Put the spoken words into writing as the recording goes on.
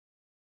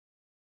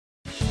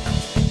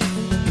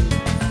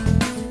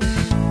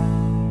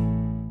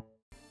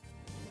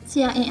ဆ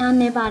ရာအင်အား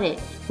နည်းပါတဲ့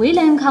ဝေး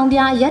လံခေါင်ပြ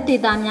ရက်ဒေ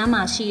တာများ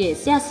မှာရှိတဲ့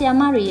ဆရာဆရာ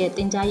မတွေရဲ့သ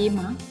င်ကြားရေး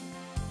မှာ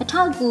အ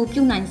ထောက်အကူ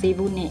ပြုနိုင်စေ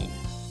ဖို့နဲ့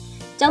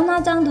ကျောင်း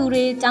သားကျောင်းသူ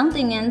တွေကျောင်းသ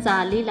င်ခန်းစာ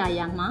လေ့လာရ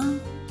မှာ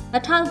အ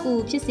ထောက်အကူ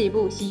ဖြစ်စေ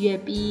ဖို့ရည်ရွယ်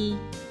ပြီး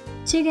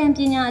အခြေခံပ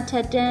ညာအထ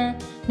က်တန်း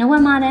နဝ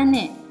မာတန်း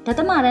နဲ့ဒသ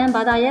မတန်း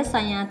ဘာသာရပ်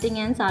ဆိုင်ရာသင်ခ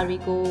န်းစာတွေ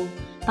ကို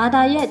ဘာ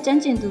သာရပ်ကျ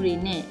မ်းကျင်သူတွေ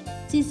နဲ့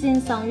စီစဉ်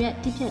ဆောင်ရွက်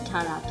တည်ဖြတ်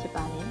ထားတာဖြစ်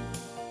ပါတယ်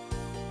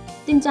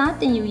။သင်ကြား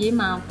သင်ယူရေး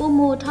မှာပုံမ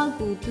ထောက်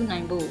ကူပြု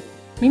နိုင်ဖို့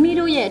မိမိ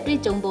တို့ရဲ့အတွေ့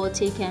အကြုံပေါ်အ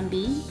ခြေခံ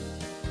ပြီး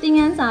သင်ခ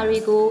န်းစာတွေ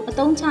ကိုအ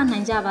သုံးချနို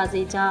င်ကြပါ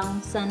စေကြောင်း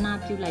ဆန္ဒ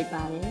ပြုလိုက်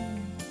ပါတယ်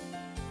။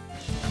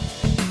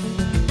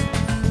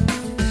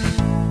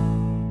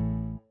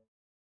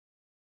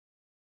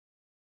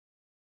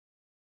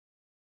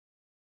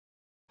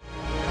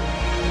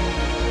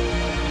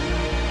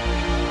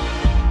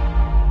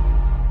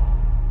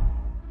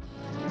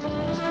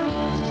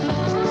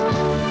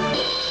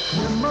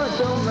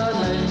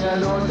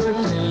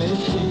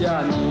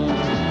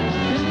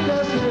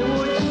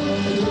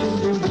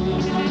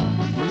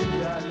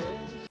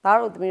သား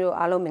တို့သမီးတို့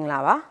အားလုံးမင်္ဂလာ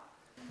ပါ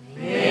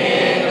မ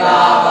င်္ဂလာ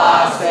ပါ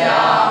ဆရာ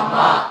မ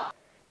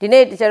ဒီ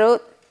နေ့တချို့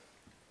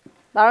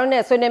သားတို့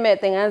နဲ့ဆွေးနွေးမယ့်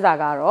သင်ခန်းစာ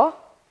ကတော့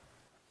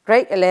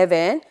Grade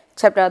 11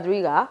 Chapter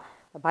 3 က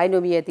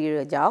Binomial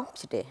Theorem အကြောင်း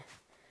ဖြစ်တယ်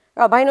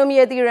အဲ့တော့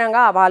Binomial Theorem က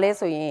ဘာလဲ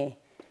ဆိုရင်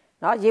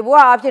เนาะရေ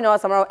ဘွားအဖြစ်တော့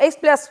ကျွန်တော်တို့ x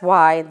 +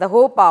 y the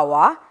whole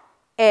power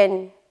n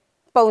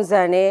ပုံ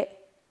စံနဲ့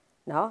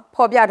เนาะ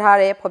ဖော်ပြထား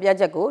တဲ့ဖော်ပြ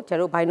ချက်ကိုကျွန်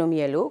တော်တို့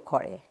Binomial လို့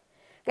ခေါ်တယ်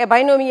ကဲ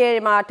Binomial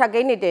မှာထပ်ကိ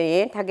န်းနေတယ်ရ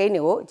င်ထပ်ကိန်း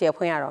တွေကိုအကျယ်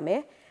ဖွင့်ရတော့မ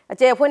ယ်အ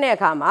ကျယ်ဖွင့်တဲ့အ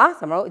ခါမှာ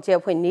ကျွန်တော်တို့အကျယ်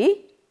ဖွင့်နည်း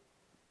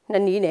နှ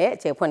စ်နည်းနဲ့အ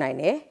ကျယ်ဖွင့်နိုင်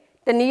တယ်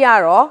တနည်းက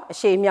တော့အ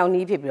ရှေ့မြောက်န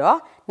ည်းဖြစ်ပြီးတော့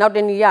နောက်တ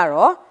နည်းက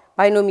တော့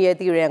Binomial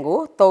Theorem ကို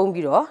သုံး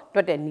ပြီးတော့တွ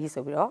က်တဲ့နည်း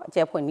ဆိုပြီးတော့အကျ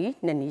ယ်ဖွင့်နည်း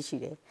နှစ်နည်းရှိ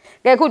တယ်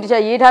ကဲအခုတစ်ချ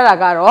က်ရေးထားတာ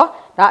ကတော့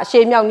ဒါအ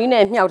ရှေ့မြောက်နည်း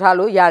နဲ့မြှောက်ထား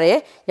လို့ရတဲ့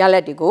ရလ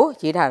ဒ်တွေကို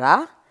ရေးထားတာ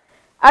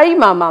အဲ့ဒီ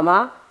မှာ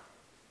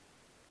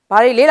ဘာ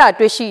တွေလေးလာ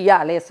တွေ့ရှိရ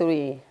လဲဆို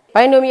ရင်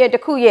Binomial တ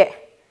စ်ခုရဲ့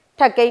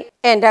ထပ်ကိန်း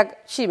n တက်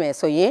ရှိမယ်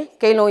ဆိုရင်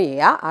ကိန်းလုံးရေ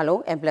ကအားလုံး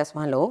n +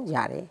 1 လုံးရ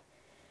တယ်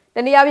တ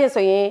နည်းအားဖြင့်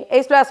ဆိုရင်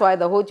x + y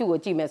the whole ကျူကို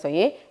ကြည့်မယ်ဆိုရ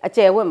င်အကျ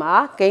ယ်ဝတ်မှာ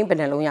ကိန်းဘယ်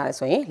နှလုံးရတယ်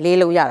ဆိုရင်၄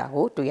လုံးရတာ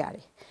ကိုတွေ့ရတ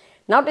ယ်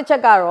နောက်တစ်ချ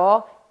က်ကတော့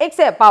x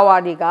ရဲ့ power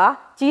တွေက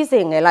ကြီးစ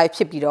ဉ်ငယ်လိုက်ဖြ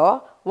စ်ပြီးတော့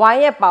y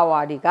ရဲ့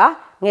power တွေက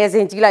ငယ်စ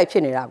ဉ်ကြီးလိုက်ဖြ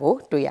စ်နေတာကို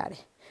တွေ့ရတ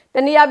ယ်တ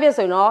နည်းအားဖြင့်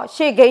ဆိုရင်တော့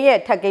ရှေ့ကိန်းရဲ့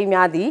ထပ်ကိန်း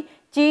များသည်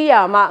ကြီး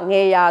ရာမှင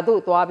ယ်ရာ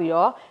သို့သွားပြီး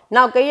တော့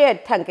နောက်ကိန်းရဲ့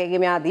ထပ်ကိ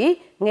န်းများသည်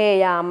ငယ်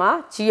ရာမှ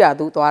ကြီးရာ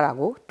သို့သွားတာ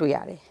ကိုတွေ့ရ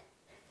တယ်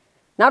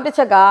နောက်တစ်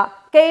ချက်က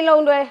ကိန်း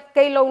လုံးတွဲ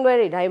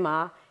တွေတိုင်းမှာ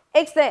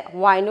x နဲ့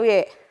y တို့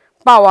ရဲ့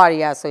power တွေ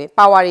ကဆိုရင်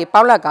power တွေ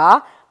ပေါက်လက်က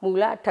မူ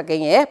လထပ်ကိ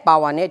န်းရဲ့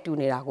power နဲ့တူ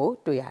နေတာကို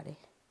တွေ့ရတယ်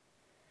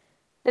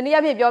တနည်း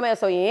အားဖြင့်ပြောမယ်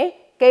ဆိုရင်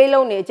ကိန်း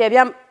လုံးတွေအကျယ်ပြ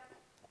န့်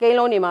ကိန်း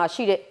လုံးတွေမှာ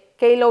ရှိတဲ့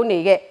ကိန်းလုံးတွေ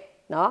က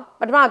เนาะ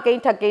ပထမကိ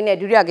န်းထပ်ကိန်းနဲ့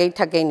ဒုတိယကိန်း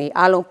ထပ်ကိန်းတွေ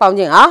အားလုံးပေါင်း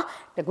ခြင်းဟာ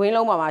တကွင်း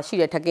လုံးမှာရှိ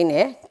တဲ့ထပ်ကိန်း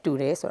နဲ့တူ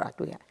တယ်ဆိုတာ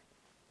တွေ့ရတယ်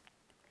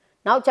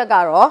နောက်ချက်က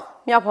တော့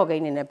မြောက်ဖော်ကိ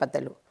န်းတွေနဲ့ပတ်သ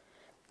က်လို့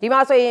ဒီမှာ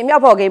ဆိုရင်မြော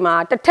က်ဖော်ကိန်းမှာ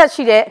တစ်ထပ်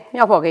ရှိတဲ့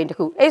မြောက်ဖော်ကိန်းတစ်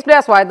ခု x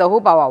 + y the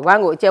whole power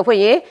 1ကိုအကျယ်ဖွ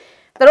င့်ရင်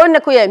သူတို့နှ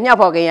စ်ခုရဲ့မြောက်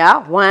ဖော်ကိန်းက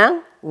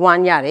1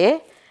 1ရတယ်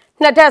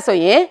နှစ်ထပ်ဆို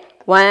ရင်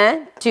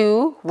1 2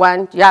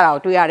 1ရတာ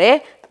ကိုတွေ့ရတယ်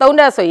သုံး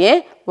ထပ်ဆိုရင်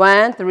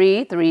1 3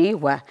 3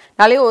 1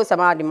ဒါလေးကိုစ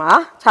မဒီမှာ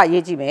ခြာ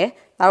ရေးကြည့်မယ်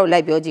ဒါတို့လို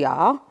က်ပြောကြည့်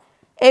အောင်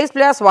x +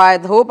 y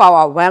the whole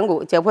power 1ကို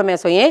အကျယ်ဖွင့်မယ်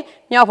ဆိုရင်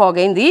မြောက်ဖော်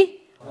ကိန်းသည်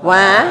1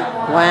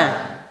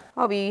 1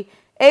ဟုတ်ပြီ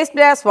x +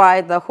 y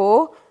the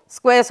whole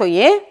square ဆိုရ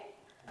င်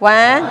1 2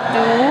 1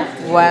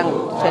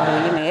ကိုချက်လို့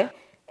ရေးမယ်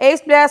x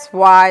 +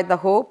 y the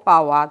whole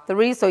power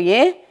 3ဆိုရ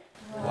င်1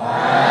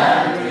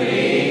 3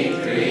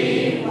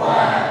 3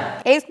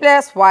 1 x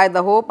 + y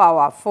the whole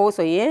power 4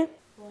ဆိုရင်1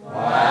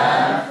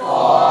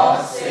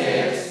 4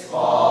 6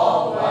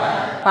 4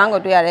 1 1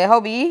ကိုတွေ့ရတယ်ဟု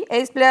တ်ပြီ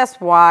x +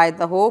 y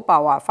the whole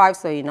power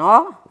 5ဆိုရင်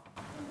တော့1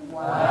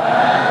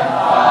 5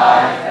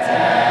 10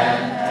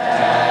 10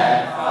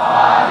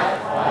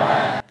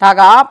 5 1ဒါ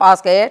က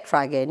basket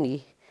triangle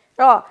နီး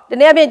အဲ့တော့ဒီ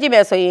နေ့အပြင်ကြည့်မ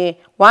ယ်ဆိုရင်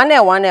1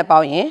နဲ့1နဲ့ပေါ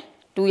င်းရင်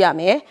2ရ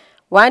မယ်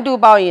1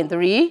 2ပေါင်းရင်3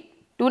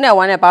 2နဲ့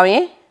1နဲ့ပေါင်းရ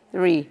င်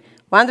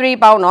3 1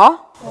 3ပေါင်းတော့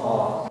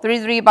4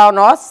 3 3ပေါင်း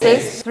တော့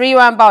6 3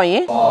 1ပေါင်းရ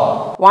င်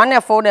4 1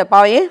နဲ့4နဲ့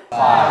ပေါင်းရင်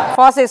5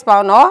 4 6ပေါ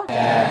င်းတော့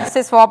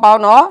6 4ပေါ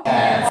င်းတော့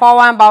4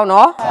 1ပေါင်း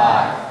တော့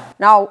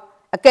5နောက်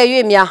အကယ်၍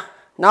များ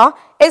နော်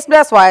x +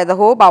 y the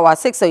whole power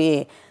 6ဆိုရ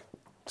င်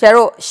ကျ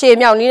တို့ရှေ့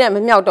မြောက်နည်းနဲ့မ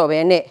မြောက်တော့ဘဲ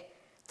နဲ့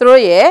သူ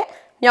တို့ရဲ့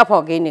မြောက်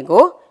ဖော်ကိန်းတွေ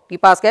ကိုဒီ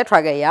basket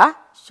triangle ရာ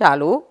ရှာ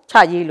လို့ချ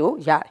ရေးလို့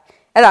ရတယ်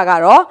အဲ့ဒါက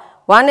တော့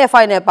1နဲ့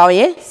5နဲ့ပေါင်းရ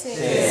င်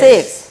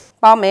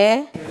6ပေါင်းမယ်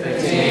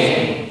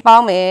15ပေါ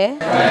င်းမယ်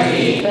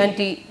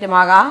20ဒီ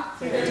မှာက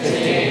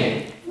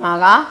15မှာ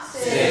က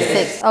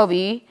6ဟုတ်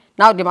ပြီ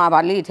နောက်ဒီမှာဗာ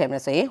လေးထည့်မ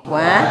ယ်ဆိုရင်1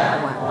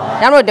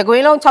 1ဒါမှမဟုတ်တကွ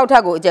င်းလုံး6ထ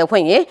ပ်ကိုအကျယ်ဖွ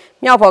င့်ရင်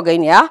မြောက်ဖော်ကိ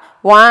န်းတွေက1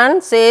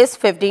 6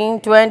 15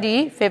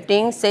 20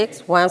 15 6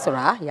 1ဆို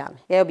တာရ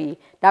မယ်ဟုတ်ပြီ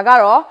ဒါက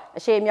တော့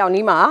အရှေ့မြောက်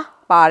နီးမှာ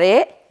ပါတဲ့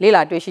လေး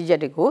လာတွေ့ရှိချက်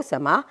တွေကိုဆ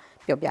က်မှာ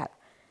ပြောပြတယ်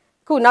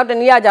ခုနောက်တ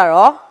နည်းကြ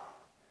တော့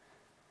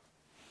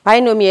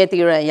Binomial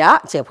Theorem အရ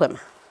အကျယ်ဖွင့်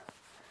မှာ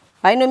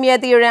Binomial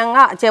Theorem က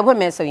အကျယ်ဖွင့်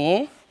မယ်ဆိုရင်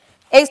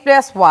x +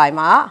 y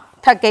မှာ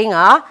ထပ်ကိန်းက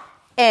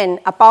n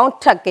upon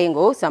tucking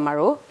go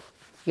samaro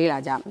lila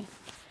jami.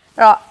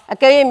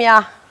 Okay,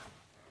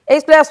 x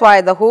plus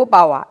y the whole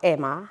power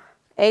m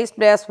x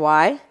plus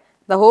y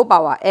the whole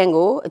power n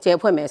go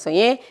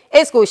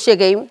x go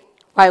shaking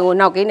y go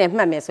now gain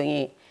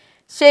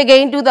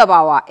shaking to the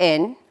power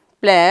n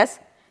plus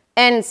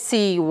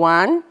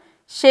nc1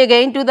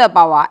 shaking to the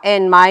power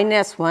n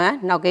minus 1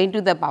 now gain to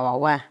the power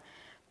 1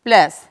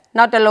 plus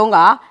not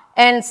longer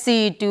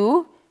nc2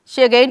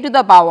 shaking to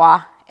the power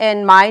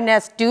n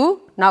minus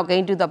 2 now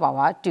gain to the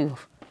power 2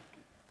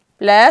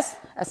 plus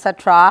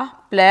etc.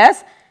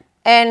 plus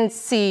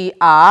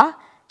ncr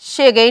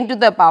shaking to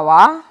the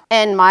power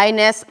n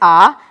minus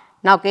r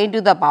now gain to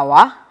the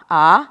power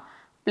r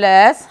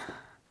plus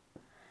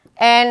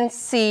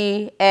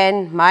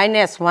ncn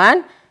minus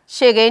 1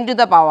 shaking to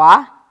the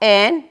power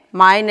n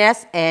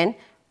minus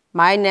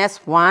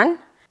 1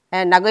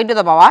 and now going to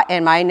the power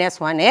n minus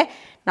 1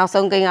 now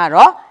something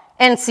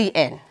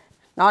ncn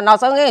now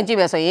something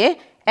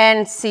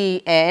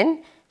ncn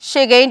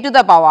shaking to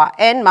the power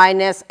n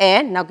minus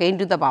n now gain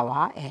to the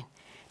power n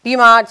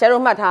dima charo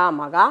mat tha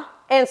ma ga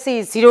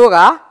nc0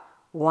 ga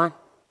 1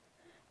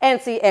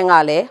 ncn ga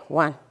le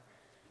 1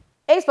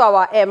 x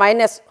power n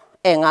minus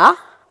n ga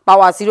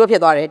power 0 ဖြ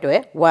စ်သွားတဲ့အတွက်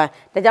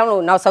1ဒါကြောင့်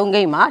လို့နောက်ဆုံး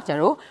ဂိမ်းမှာကျ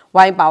တော့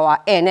y power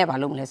n နဲ့ဘာ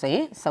လုပ်မလဲဆိုရ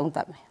င်ဆုံးသ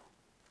တ်မယ်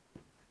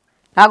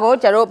ဒါကို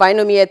ကျတော့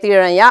binomial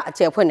theorem ရအ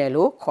ခြေဖွင့်တယ်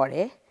လို့ခေါ်တ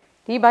ယ်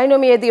ဒီ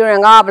binomial theorem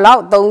ကဘယ်လော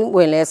က်သုံးဝ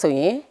င်လဲဆို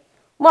ရင်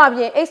ဥပမာပြ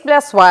င် x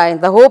plus y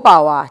the whole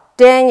power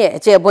 10ရဲ့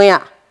အခြေပွင့်ရ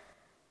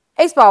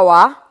x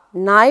power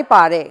 9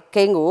ပါတဲ့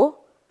ဂိမ်းကို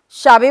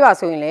ရှာပေးပါ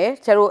ဆိုရင်လေ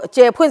ကျတော့အ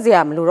ခြေဖွင့်စ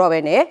ရာမလိုတော့ဘဲ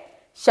နဲ့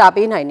ရှာ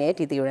ပေးနိုင်တယ်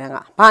ဒီ theorem က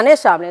ဘာနဲ့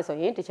ရှာမလဲဆို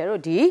ရင်တချို့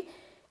တို့ဒီ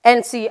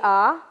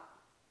ncr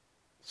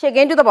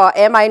shaking to the power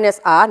n minus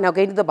r now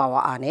gain to the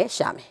power r နဲ့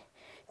ရှာမယ်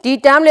ဒီ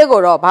term လေးကို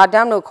တော့ဘာ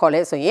term လို့ခေါ်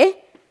လဲဆိုရင်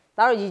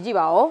ဒါတော့ရည်ကြည့်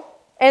ပါဦး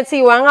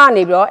nc1 က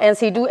နေပြီးတော့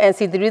nc2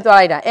 nc3 သွား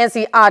လိုက်တာ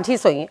ncr ထိ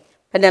ဆိုရင်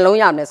ဘယ်နှလုံး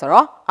ရမလဲဆို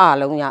တော့ r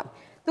လုံးရ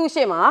သူ့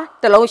ရှေ့မှာ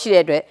တစ်လုံးရှိ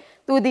တဲ့အတွက်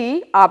သူဒီ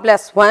r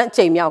 + 1အ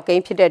ချိန်မြောက်ဂိ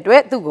မ်းဖြစ်တဲ့အတွ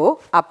က်သူ့ကို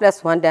r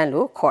 + 1 တန်း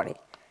လို့ခေါ်တယ်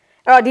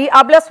အဲ့တော့ဒီ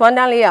r + 1 တ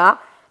န်းလေးက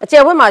အကျ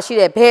ယ်ဝင့်မှာရှိ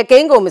တဲ့ဘယ်ဂိ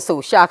မ်းကိုမဆို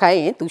ရှာခိုင်း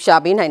ရင်သူရှာ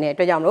ပေးနိုင်တဲ့အ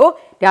တွက်ကြောင့်မလို့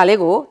ဒါလေး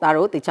ကိုဒါ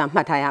တို့သေချာမှ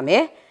တ်ထားရမ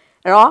ယ်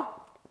အဲ့တော့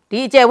ဒီ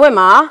အကျယ်ဝင့်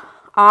မှာ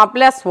r +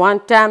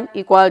 1 term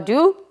equal to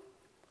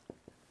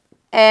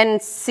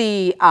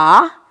ncr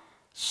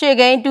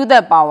shaking to the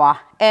power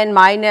n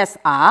minus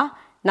r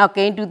now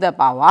gain to the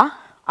power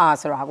r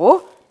ဆိုတာကို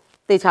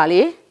သေချာ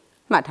လေး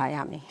မှတ်ထားရ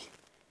မယ်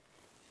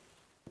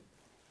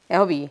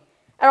ဟုတ်ပြီ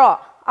အဲ့တော့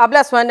r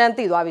 + 1 တန်း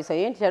သိသွားပြီဆို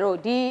ရင်ကျတို့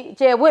ဒီအ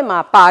ကျယ်ဝင့်မှာ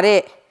ပါ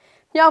တဲ့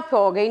မြောက်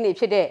ဖော်ဂိမ်းတွေ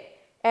ဖြစ်တဲ့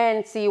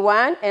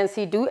nc1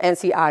 nc2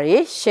 ncr တွေ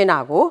ရှင်းတာ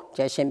ကို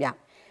ကျရှင်းပြ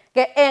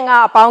ကဲ n က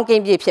အပေါင်းဂိ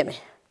မ်းပြည့်ဖြစ်မယ်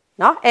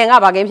နော် n က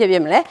ဘာဂိမ်းဖြ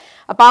စ်မလဲ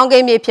အပေါင်းဂိ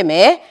မ်းပြည့်ဖြစ်မ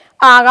ယ်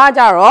r က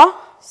ကြတော့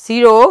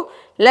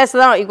0 less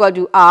than or equal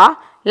to r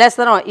less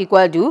than or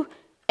equal to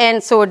n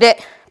ဆိုတဲ့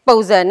ပုံ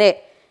စံနဲ့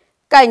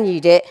ကိုက်ညီ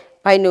တဲ့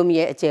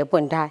binomial အကျယ်ပွ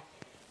င့်တိုင်း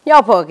မြော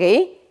က်ဖော်ဂိ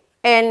မ်း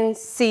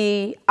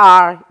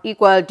ncr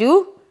equal to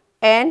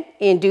n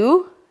into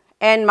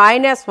n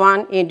minus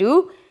 1 into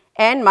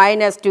n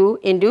minus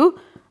 2 into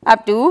up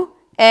to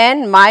n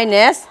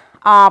minus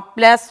r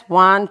plus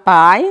 1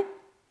 by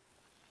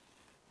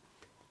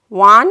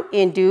 1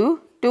 into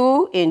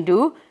 2 into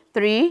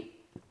 3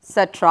 etc.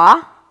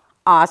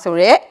 r ဆို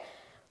တဲ့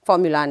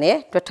formula နဲ့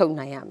တွက်ထုတ်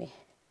နိုင်ရမယ်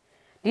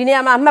ဒီနေ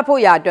ရာမှာမှတ်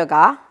ဖို့ရအတွက်က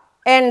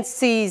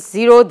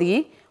nc0 သည်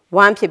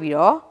1ဖြစ်ပြီး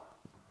တော့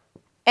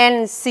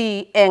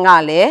ncn က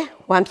လည်း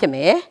1ဖြစ်မ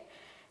ယ်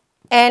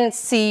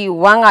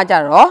nc1 ကကြ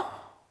တော့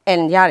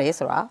n ရတယ်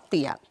ဆိုတာသိ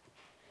ရမယ်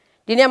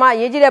ဒီနေရာမှာအ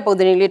ရေးကြီးတဲ့ပုံ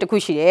သဏ္ဍာန်လေးတစ်ခု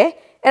ရှိတယ်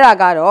အဲ့ဒါ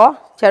ကတော့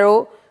ကျ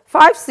တို့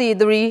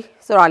 5c3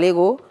 ဆိုတာလေး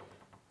ကို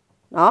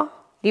နော်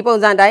ဒီပုံ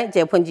စံတိုင်းအကျ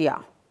ယ်ဖွင့်ကြည့်အော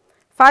င်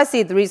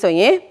 5c3 ဆို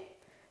ရင်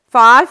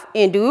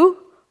5 into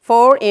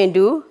 4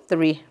 into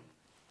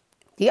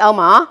 3ဒီအောက်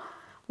မှာ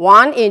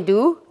1 into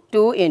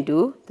 2 into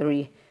 3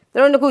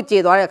တို့နှစ်ခုကျေ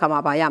သွားတဲ့အခါမှာ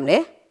ဘာရမလဲ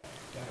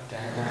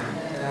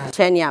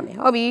10ရမယ်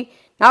ဟုတ်ပြီ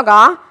နောက်က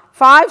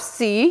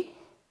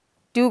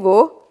 5c2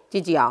 ကိုကြ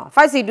ည့်ကြည့်အောင်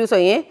 5c2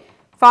 ဆိုရင်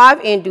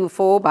5 into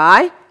 4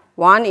 by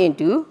 1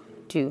 into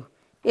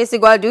 2 is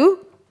equal to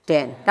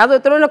 10ဒါဆို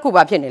တို့နှစ်ခု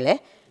ဘာဖြစ်နေလဲ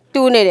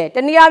2နေတယ်တ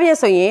နည်းအားဖြင့်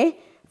ဆိုရင်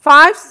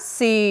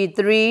 5c3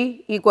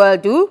 equal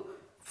to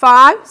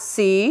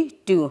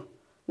 5c2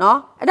 เนาะ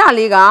အဲ့ဒါ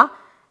လေးက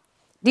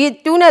ဒီ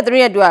2နဲ့3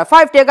နဲ့2က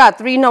5တက်က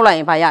3နှုတ်လိုက်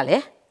ရင်ဘာရလဲ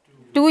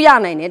2ရ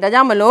နိုင်တယ်ဒါ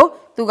ကြောင့်မလို့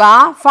သူက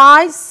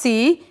 5c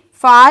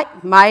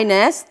 5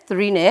 minus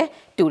 3နဲ့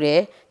တူတ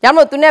ယ်ဒါမှမ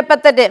ဟုတ်သူနဲ့ပ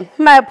တ်သက်တဲ့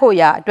မှတ်ဖို့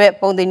ရအတွက်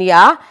ပုံသဏ္ဍာ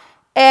န်က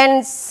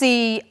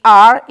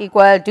ncr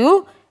equal to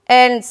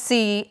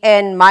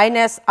ncn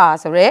minus r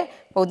ဆိုရဲ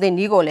ပုံသဏ္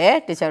ဍာန်ကိုလည်း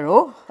တချို့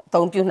တို့အ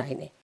သုံးပြုနိုင်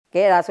တယ်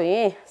ကဲအဲ့ဒါဆိုရ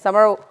င်ဆမ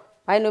တို့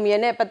binomial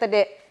နဲ့ပတ်သက်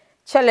တဲ့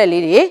ချက်လက်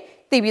လေးတွေ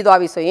သိပြီးသွား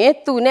ပြီဆိုရင်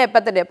သူနဲ့ပ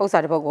တ်သက်တဲ့ပုံစံ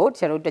တစ်ပုဒ်ကိုတ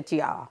ချို့တို့တက်ကြ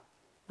ည့်အောင်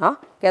နော်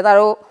ကဲသား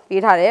တို့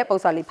ပေးထားတဲ့ပုံ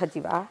စံလေးဖတ်ကြ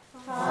ည့်ပါ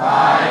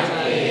Find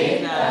a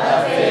the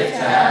fifth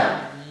term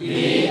b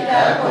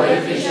the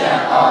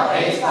coefficient of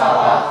x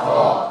power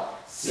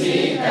 4 c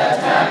the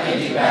term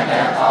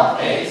independent of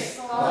x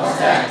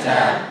constant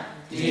term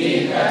d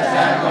the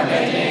term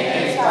containing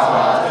x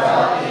power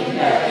 12 in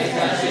the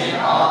extension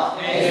of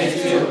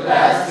x2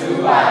 plus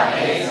 2 by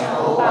x the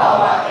whole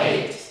power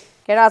 8.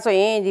 ကဲဒါဆို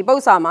ရင်ဒီပု္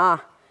ပ္ပစာမှာ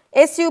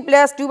x2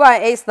 plus 2 by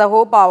x the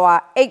whole power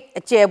 8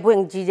အကျယ်ပွ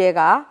င့်ကြီးတဲ့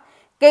က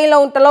ကိန်း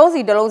လုံးတစ်လုံး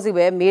စီ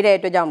ပဲမေးတဲ့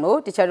အတွက်ကြောင့်မလို့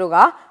တချို့တို့က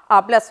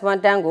r plus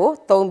 1 term ကို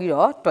သုံးပြီး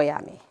တော့တွက်ရ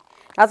မယ်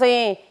ဒါဆိုရ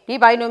င်ဒီ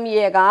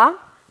binomial က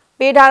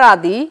ပေးထားတာ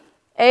ဒီ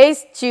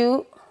x2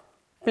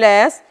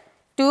 plus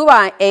 2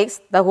 by x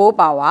the whole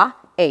power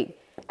 8အဲ့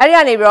ဒီက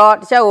နေပြီးတော့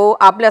တချို့ကို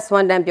r plus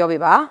 1 term ပြောပြ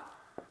ပါ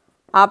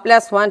r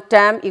plus 1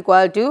 term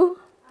equal to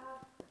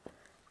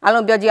အ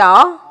လုံးပြောကြည့်အော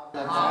င်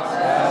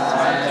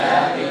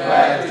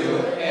equal to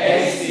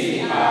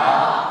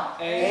ACR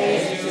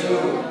H2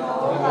 the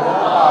whole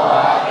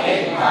power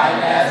 8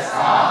 minus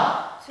R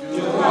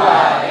 2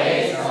 by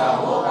H the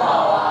whole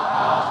power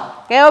R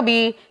ကဲဟုတ်ပြီ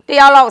တ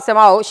ရားလောက်ဆင်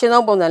မကိုရှင်း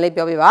ဆုံးပုံစံလေး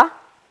ပြောပြပါ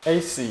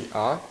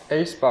ACR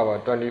H power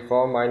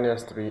 24 minus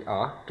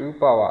 3R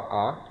 2 power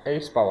R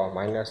H power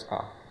minus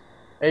R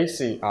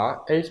ACR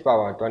H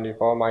power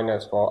 24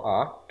 minus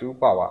 4R 2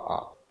 power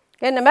R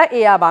ကဲနံပါတ် A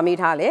ကဗာမိ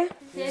ထားလေ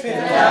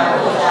fifth term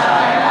ကိုရှာ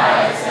ခိုင်းပါ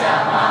ရဲ့ဆရာ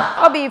မ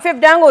ဟုတ်ပြီ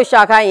fifth term ကို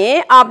ရှာခိုင်းရင်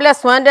r plus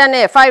 1 term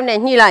နဲ့5နဲ့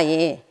ညှိလိုက်ရ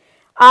င်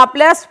r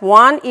plus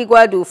 1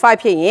 equal to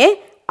 5ဖြစ်ရင်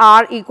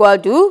r equal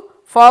to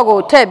 4ကို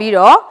ထည့်ပြီး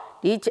တော့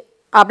ဒီ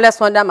r plus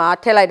 1 term မှာ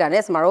ထည့်လိုက်တာ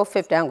နဲ့စမတို့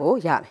fifth term ကို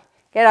ရမယ်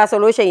ကဲဒါဆို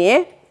လို့ရှိရင်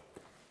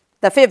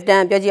the fifth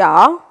term ပြောကြည့်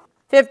အောင်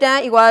fifth term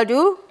equal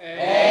to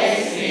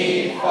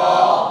AC4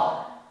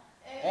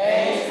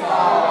 H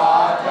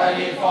power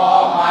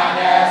 24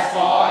 minus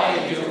 4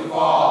 into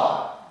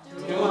 4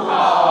 2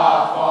 power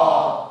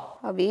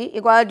 4 ဟုတ်ပြီ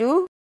equal to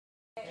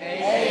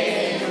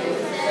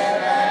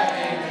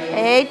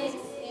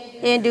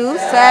 8 into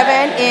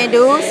 7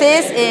 into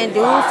 6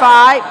 into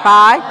 5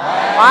 by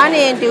 1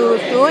 into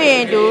 2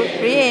 into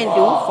 3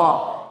 into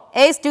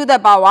 4 h to the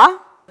power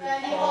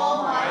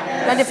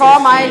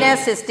 24 minus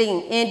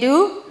 16 into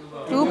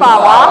 2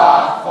 power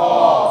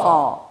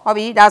 4ဟုတ်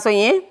ပြီဒါဆို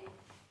ရင်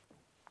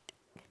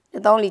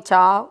3လီ6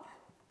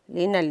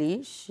 4နဲ့လီ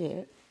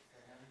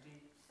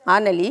8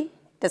 5နဲ့လီ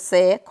10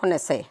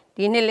 80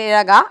ဒီနှစ်လေး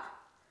က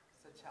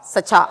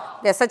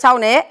16တဲ့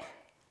16နဲ့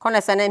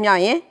80နဲ့မြော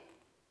က်ရင်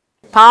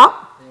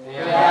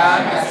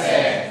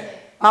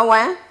1020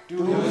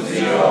 20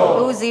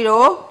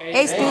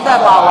 h to the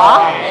power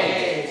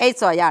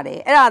 8ဆိုရတယ်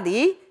အဲ့ဒါဒီ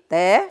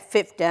the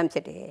fifth term ဖြ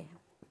စ်တယ်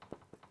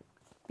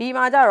ပြီး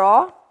မှကြ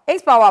တော့ x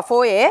power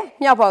 4ရဲ့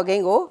မြောက်ဖော်ကိ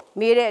န်းကို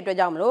မေးတဲ့အတွက်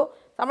ကြောင့်မလို့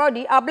ဒါမှမဟုတ်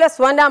ဒီ r plus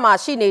 1 term မှာ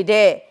ရှိနေ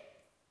တဲ့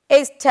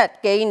x tat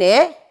ကိန်း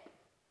နဲ့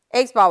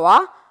x power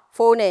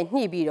 4နဲ့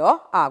ညှိပြီးတော့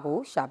r ကို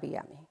ရှာပေးရ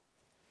မယ်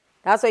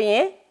ဒါဆိုရ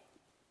င်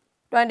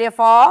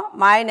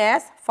24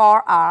 minus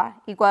 4r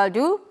equal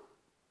to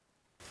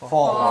 4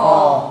 ဟု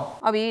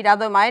တ်ပြီဒါ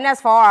ဆို minus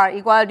 4r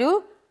equal to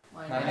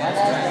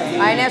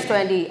minus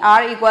 20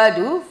 r equal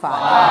to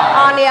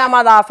 5 r နေရာ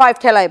မှာသာ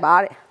5ထည့်လိုက်ပါ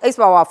တဲ့ x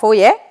power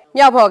 4ရဲ့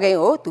မြောက်ဖော်ကိန်း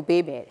ကိုသူ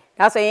ပေးမယ်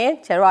ဒါဆိုရင်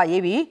ခြေတော့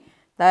ရေးပြီး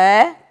the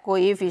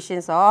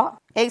coefficients of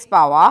x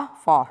power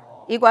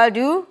 4 equal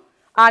to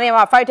r နေရာ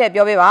မှာ5ထည့်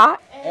ပြောပေးပါ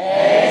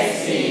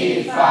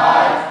AC5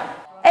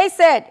 x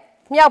set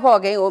မြောက်ဖော်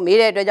ကိန်းကိုမေး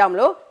တဲ့အတွက်ကြောင့်မ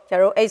လို့ကျ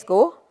တော့ x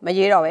ကိုမ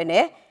ရေးတော့ဘဲ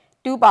နဲ့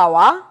2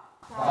 power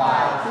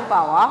 2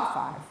 power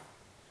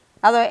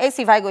 5အဲ့တော့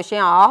x5 ကိုရှ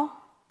င်းအောင်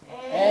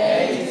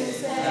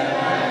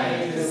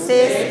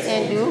6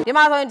 into ဒီ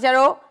မှာဆိုရင်ကျ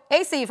တော့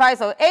xc5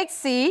 ဆို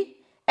xc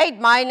 8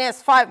 minus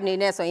 5အနေ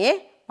နဲ့ဆိုရင်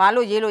ဘာ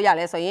လို့ရေးလို့ရ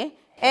လဲဆိုရင်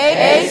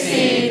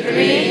 8xc3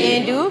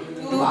 into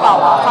 2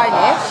 power 5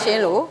နဲ့ရှ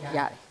င်းလို့ရ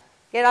တယ်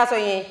ကဲဒါ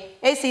ဆိုရင်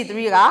xc3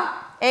 က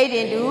8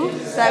 into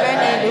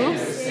 7 into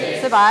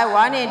 6 by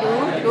 1 into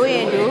 2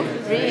 into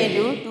 3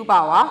 into 2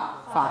 power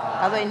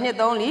 5ဒါဆိုရင်2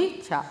 3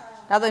 4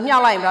 6ဒါဆိုမြော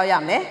က်လိုက်ရင်ဘယ်လောက်ရ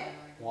မလဲ1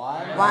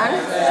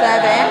 7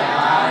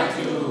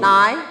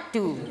 9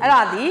 2အဲ့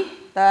ဒါဒီ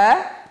the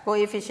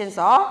coefficients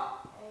of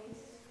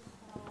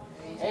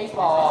H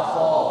power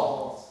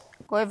 4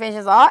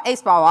 coefficients of x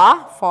power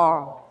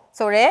 4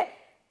ဆိုရဲ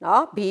เนาะ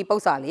b ပု္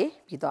ပ္ပစာလေး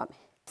ပြီးသွားမယ်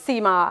c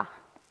မှာ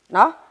เน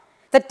าะ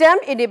the term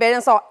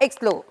independence of x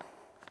လို့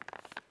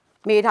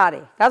မေးထားတ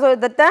ယ်ဒါဆို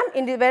the term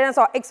independence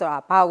of x ဆိုတာ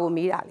ဘာကို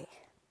မေးတာလဲ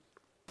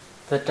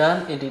The term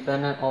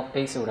independent of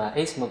x ဆိုတာ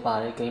x မပါ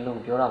တဲ့ကိန်း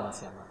လုံးပြောတာပါဆ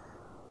ရာမ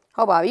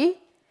ဟုတ်ပါပြီ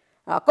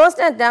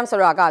constant term ဆို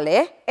တာကလ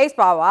ည်း x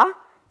power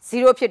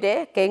 0ဖြစ်တဲ့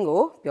ကိန်း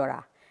ကိုပြောတာ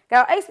ဒါ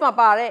တော့ x မ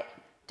ပါတဲ့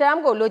term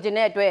ကိုလိုချင်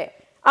တဲ့အတွက်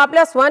r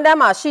plus 1 term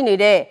မှာရှိနေ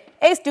တဲ့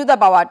x to the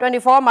power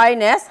 24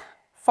 minus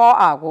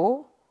 4r ကို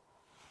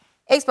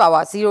x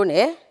power 0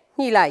နဲ့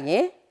ညှိလိုက်ရ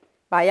င်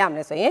ဘာရမ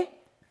လဲဆိုရင်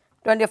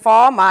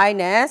24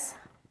 minus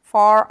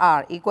 4r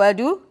equal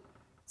to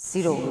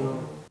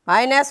 0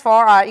 minus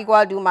 4r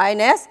equal to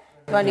minus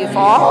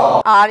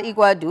 24 r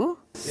equal to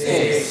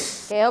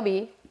 6ကဲဟုတ်ပြီ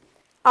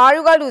r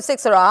equal to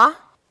 6ဆိုတာ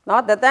เนาะ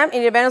the term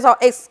independence of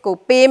x ကို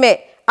ပေးမဲ့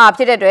r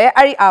ဖြစ်တဲ့အတွက်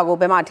အဲ့ဒီ r ကို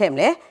ဘယ်မှာထည့်မ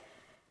လဲ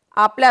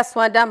r plus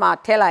 1 term မှာ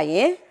ထည့်လိုက်ရ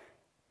င်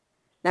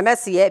နံပါတ်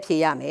c ရဲ့အဖြေ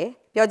ရမယ်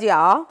ပြောကြည့်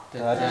အောင် The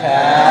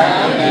term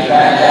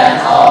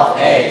independence of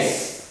x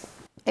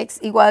x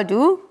equal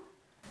to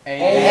 86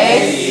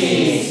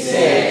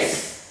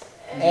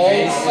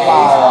 x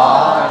power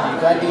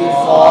 24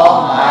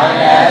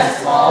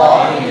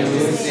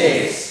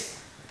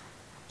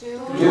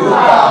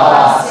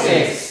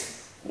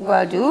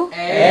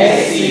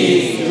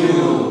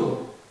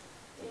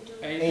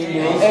 H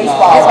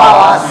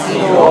power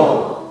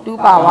 0 2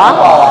 power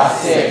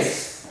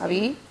 6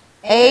 8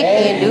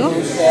 into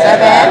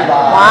 7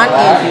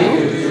 1 into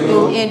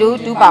 2 into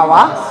 2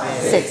 power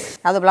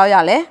 6 ဒါဆိုဘယ်လောက်ရ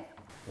လဲ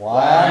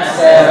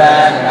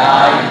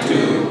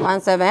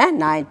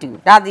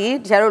 1792ဒါဒီ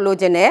တခြားတို့လို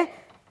ချင်တယ်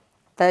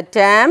the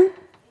term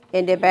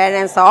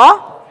independence of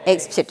x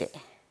ဖြစ်တယ်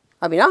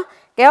ဟုတ်ပြီနော်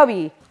ကဲဟုတ်ပြီ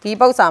ဒီ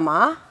ပု္ပ္ပစာမှာ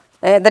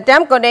the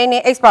term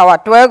containing x power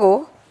 12ကို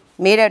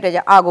မေးတဲ့အတွက်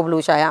r ကိုဘယ်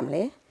လိုရှာရမ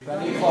လဲ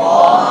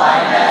 24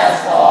 minus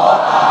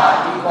 4r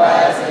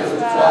equals to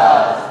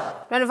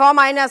 24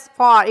 minus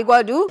 4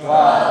 equal to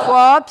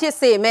 4ဖြစ်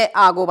စေမဲ့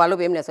r ကိုဘာလို့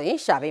ပေးမလဲဆိုရင်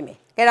ရှာပေးမယ်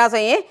ကဲဒါ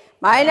ဆိုရင်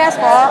minus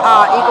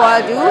 4r equal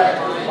to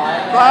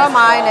 4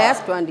 minus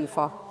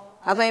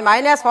 24ဒါဆိုရင်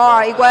minus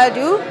 4r equal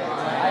to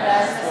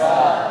minus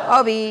 12ဟု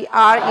တ်ပြီ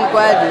r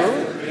equal to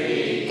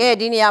ကဲ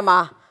ဒီနေရာမှာ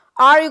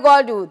r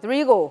equal to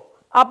 3ကို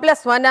r plus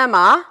 1 တန်း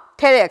မှာ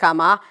ထည့်တဲ့အခါ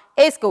မှာ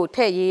x ကိုထ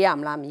ည့်ရေးရမ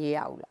လားမရေးရ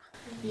ဘူးလား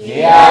ရေး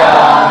ရ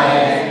ပါမ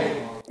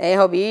ယ်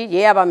ဟုတ်ပြီ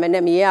ရေးရပါမယ်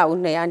နဲ့မရေးရဘူး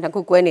နှစ်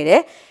ခုကွဲနေတ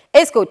ယ်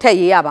x ကိုထည့်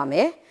ရေးရပါမ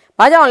ယ်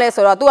ဘာကြောင့်လဲ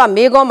ဆိုတော့သူက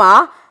မေးခွန်းမှာ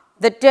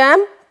the term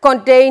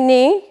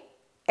containing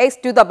x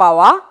to the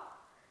power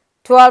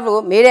 12ကို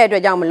မေးတဲ့အတွ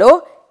က်ကြောင့်မလို့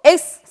x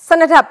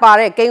 12ထပ်ပါ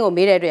တဲ့ကိန်းကို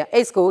မေးတဲ့အတွက်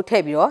x ကိုထ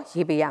ည့်ပြီးတော့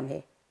ရေးပေးရမ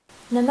ယ်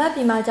နံပါတ် b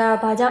မှာကျတော့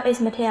ဘာကြောင့် x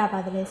မထည့်ရပါ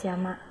သလဲဆရာ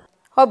မ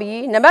ဟုတ်ပြီ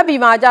နံပါတ် b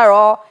မှာကျ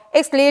တော့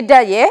x လေးဓာ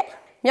တ်ရဲ့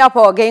မြောက်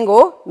ဖော်ကိန်း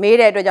ကိုမေး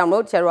တဲ့အတွက်ကြောင့်မ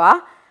လို့ကျတော့ဘာ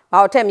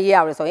ကိုထည့်မရေးရ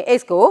ဘူးဆိုရင်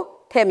x ကို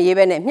ထည့်မရေး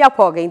ဘဲနဲ့မြောက်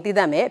ဖော်ကိန်းသိတ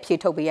တ်မယ်အဖြေ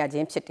ထုတ်ပေးရခြ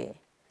င်းဖြစ်တယ်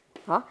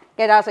ဟော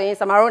ကဲဒါဆိုရင်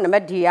စမတို့နံပါ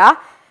တ် d က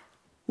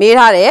မေး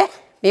ထားတယ်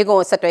မေးခွန်း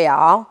ကိုဆက်တွဲရ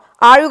အောင်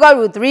r equal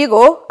to 3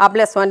ကို r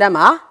plus 1 တန်း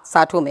မှာ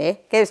စာထုတ်မယ်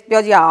ကဲ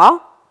ပြောကြည့်အောင်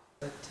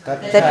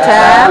the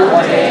term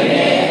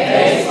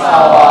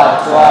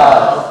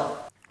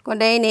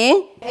containing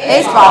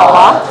x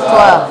power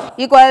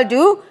 12 equal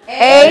to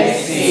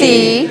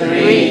 8c3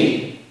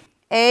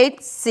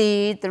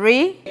 8c3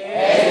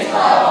 H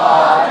power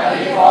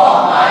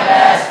 24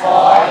 minus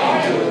 4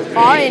 into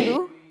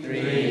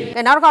 3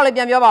ကဲနောက်တစ်ခါလေး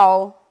ပြန်ပြောပါဦး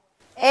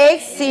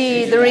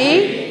 8c3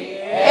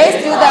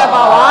 x to the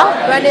power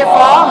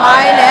 24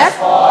 minus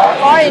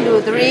 4 into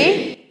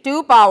 3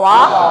 2 power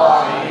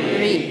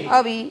 3ဟု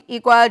တ်ပြီ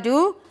equal to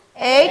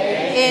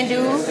 8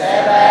 into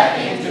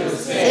 7 into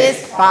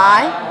 6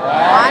 by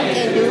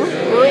 1 into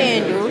 2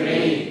 into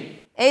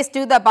 3 x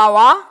to the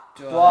power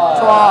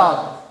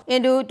 12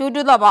 into 2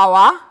 to the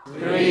power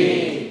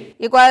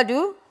 3 equal to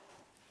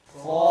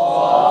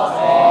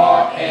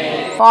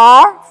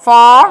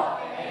 4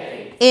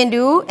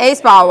 into x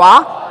power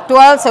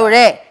 12ဆို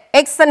တဲ့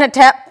x နှစ်ထ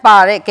ပ်ပါ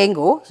တဲ့ကိန်း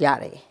ကိုရ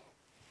တယ်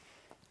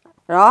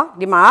။နော်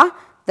ဒီမှာ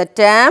the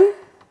term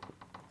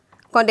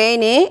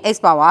containing x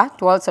power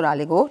 12ဆိုတာ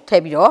လေးကိုထ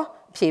ည့်ပြီးတော့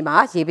အဖြေမှာ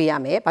ရေးပေးရ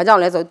မယ်။ဘာကြော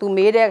င့်လဲဆိုတော့ तू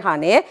မေးတဲ့အခါ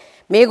နဲ့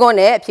မေးခွန်း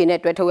နဲ့အဖြေနဲ့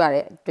တွဲထုတ်ရ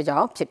တဲ့အတွက်ကြော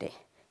င့်ဖြစ်တယ်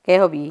။ကဲ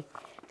ဟုတ်ပြီ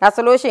။ဒါ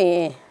ဆိုလို့ရှိရ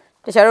င်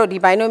တခြားတို့ဒီ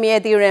binomial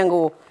theorem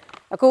ကို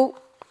အခု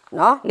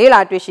နော်လေ့လာ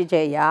တွေ့ရှိချ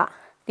က်အရ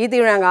ဒီ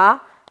theorem က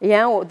အရ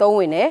န်ကိုအသုံးဝ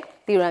င်တဲ့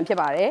theorem ဖြစ်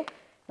ပါတယ်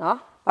။နော်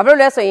ဘာဖြစ်လို့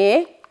လဲဆိုရင်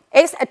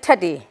x အထက်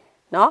တွေ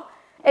နော်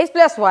x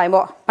plus y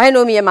ပေါ့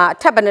binomial မှာအ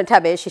ထက်ဘယ်နှထ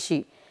ပ်ပဲရှိ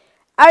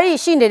အဲ့ဒီ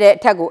ရှိနေတဲ့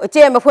အထက်ကိုအ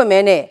ကျဲမဖွင့်မဲ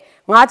နဲ့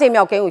9ချိန်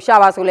မြောက်ကိန်းကိုရှာ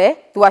ပါဆိုလဲ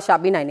तू ကရှာ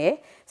ပေးနိုင်တယ်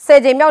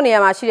10ချိန်မြောက်နေရာ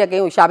မှာရှိတဲ့ကိ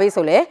န်းကိုရှာပေး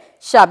ဆိုလဲ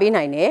ရှာပေး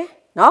နိုင်တယ်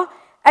နော်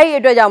အဲ့ဒီ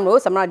အတွက်ကြောင့်မလို့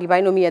စမရဒီ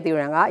binomial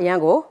theorem ကအရန်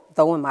ကို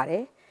သုံးဝင်ပါတ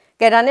ယ်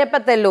ကဲဒါနဲ့ပ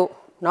တ်သက်လို့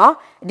နော်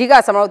အဓိက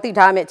စမရတို့သိ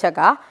ထားရမယ့်အချက်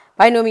က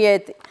binomial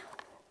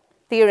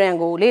theorem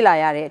ကိုလေ့လာ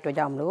ရတဲ့အတွက်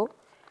ကြောင့်မလို့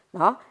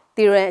နော်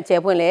theorem အကျဲ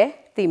ဖွင့်လဲ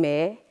သိမ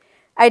ယ်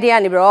အဲ့ဒီက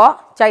နေပြီးတော့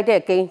ကြိုက်တဲ့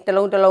ကိန်းတစ်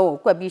လုံးတစ်လုံးကို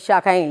ကွက်ပြီးရှာ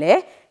ခိုင်းရင်လ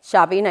ည်း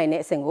ရှာပေးနိုင်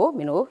တဲ့အဆင့်ကိုမ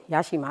င်းတို့ရ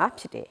ရှိမှာ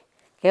ဖြစ်တယ်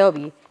။ခဲဟုတ်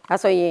ပြီ။ဒါ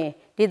ဆိုရင်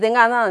ဒီသင်္က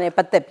န်းသားနဲ့ပ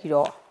တ်သက်ပြီး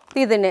တော့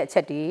သိတဲ့အချ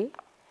က်တွေ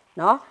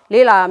နော်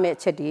လေ့လာရမယ့်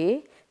အချက်တွေ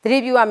သတိ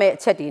ပြုရမယ့်အ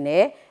ချက်တွေ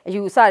နဲ့အ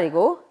ယူအဆတွေ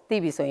ကိုသိ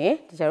ပြီဆိုရင်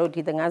ကျတို့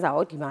ဒီသင်္ကန်းစာ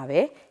ကိုဒီမှာပဲ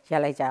ရ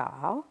လိုက်ကြ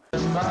အောင်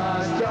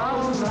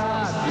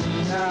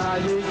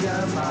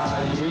။